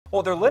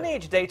Well, their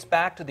lineage dates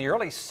back to the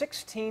early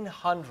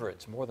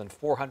 1600s. More than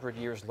 400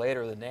 years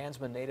later, the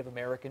Nansemond Native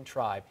American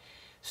tribe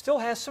still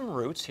has some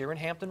roots here in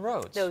Hampton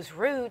Roads. Those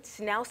roots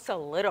now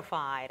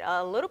solidified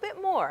a little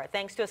bit more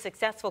thanks to a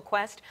successful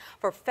quest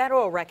for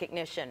federal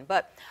recognition.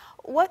 But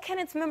what can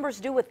its members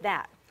do with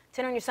that?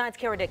 10 on your side's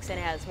Kara Dixon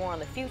has more on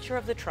the future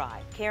of the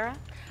tribe. Kara?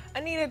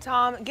 Anita,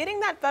 Tom,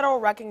 getting that federal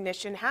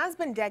recognition has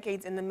been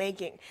decades in the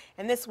making.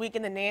 And this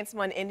weekend, the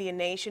Nansemond Indian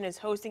Nation is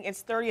hosting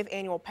its 30th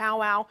annual Pow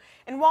Wow.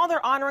 And while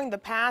they're honoring the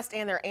past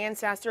and their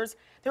ancestors,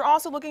 they're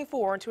also looking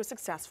forward to a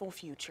successful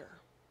future.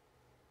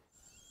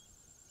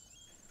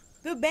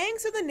 The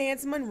banks of the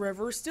Nansemond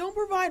River still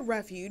provide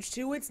refuge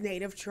to its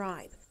native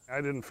tribe. I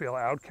didn't feel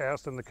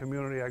outcast in the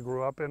community I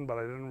grew up in, but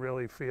I didn't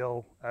really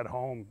feel at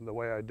home the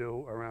way I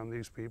do around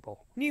these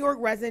people. New York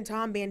resident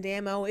Tom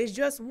Bandamo is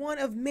just one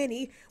of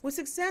many with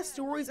success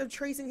stories of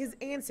tracing his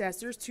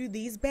ancestors to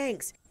these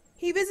banks.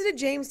 He visited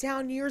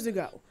Jamestown years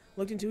ago,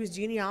 looked into his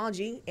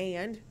genealogy,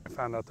 and I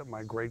found out that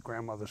my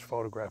great-grandmother's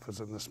photograph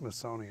is in the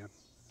Smithsonian.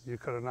 You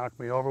could have knocked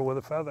me over with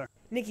a feather.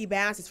 Nikki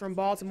Bass is from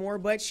Baltimore,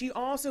 but she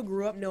also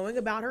grew up knowing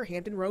about her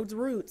Hampton Roads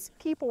roots.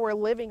 People were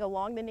living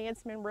along the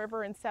Nansemond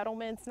River in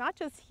settlements, not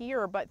just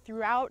here, but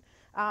throughout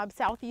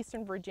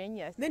southeastern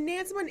Virginia. The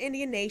Nansemond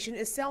Indian Nation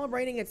is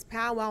celebrating its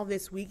powwow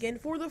this weekend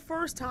for the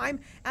first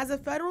time as a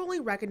federally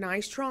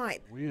recognized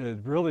tribe. We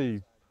had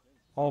really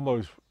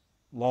almost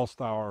lost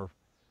our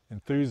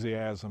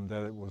enthusiasm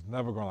that it was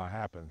never going to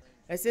happen.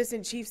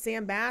 Assistant Chief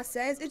Sam Bass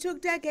says it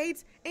took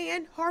decades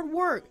and hard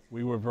work.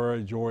 We were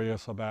very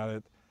joyous about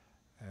it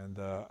and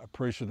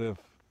appreciative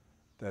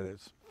that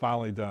it's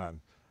finally done.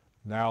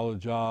 Now the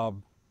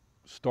job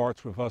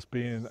starts with us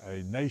being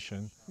a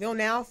nation. They'll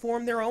now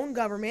form their own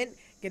government,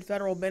 get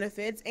federal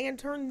benefits, and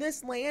turn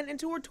this land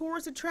into a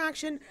tourist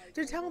attraction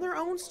to tell their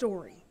own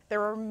story. There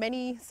were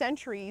many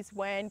centuries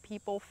when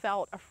people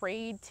felt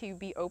afraid to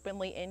be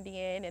openly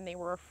Indian, and they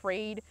were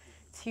afraid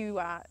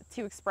to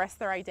express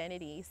their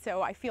identity.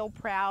 So I feel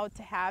proud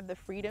to have the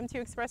freedom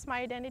to express my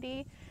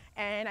identity,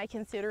 and I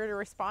consider it a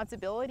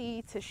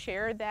responsibility to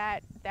share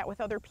that with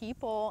other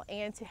people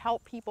and to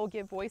help people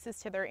give voices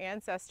to their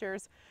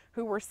ancestors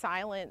who were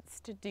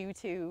silenced due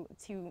to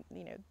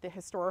the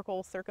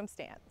historical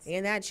circumstance.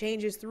 And that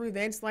changes through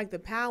events like the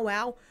Pow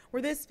Wow,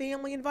 where this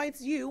family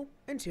invites you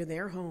into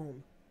their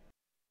home.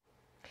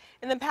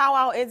 And the Pow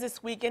Wow is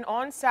this weekend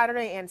on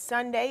Saturday and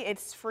Sunday.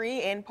 It's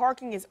free and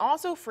parking is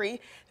also free.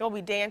 There will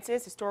be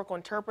dances, historical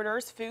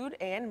interpreters, food,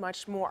 and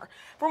much more.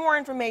 For more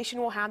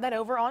information, we'll have that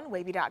over on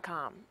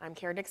wavy.com. I'm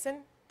Kara Dixon,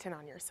 10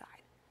 on your side.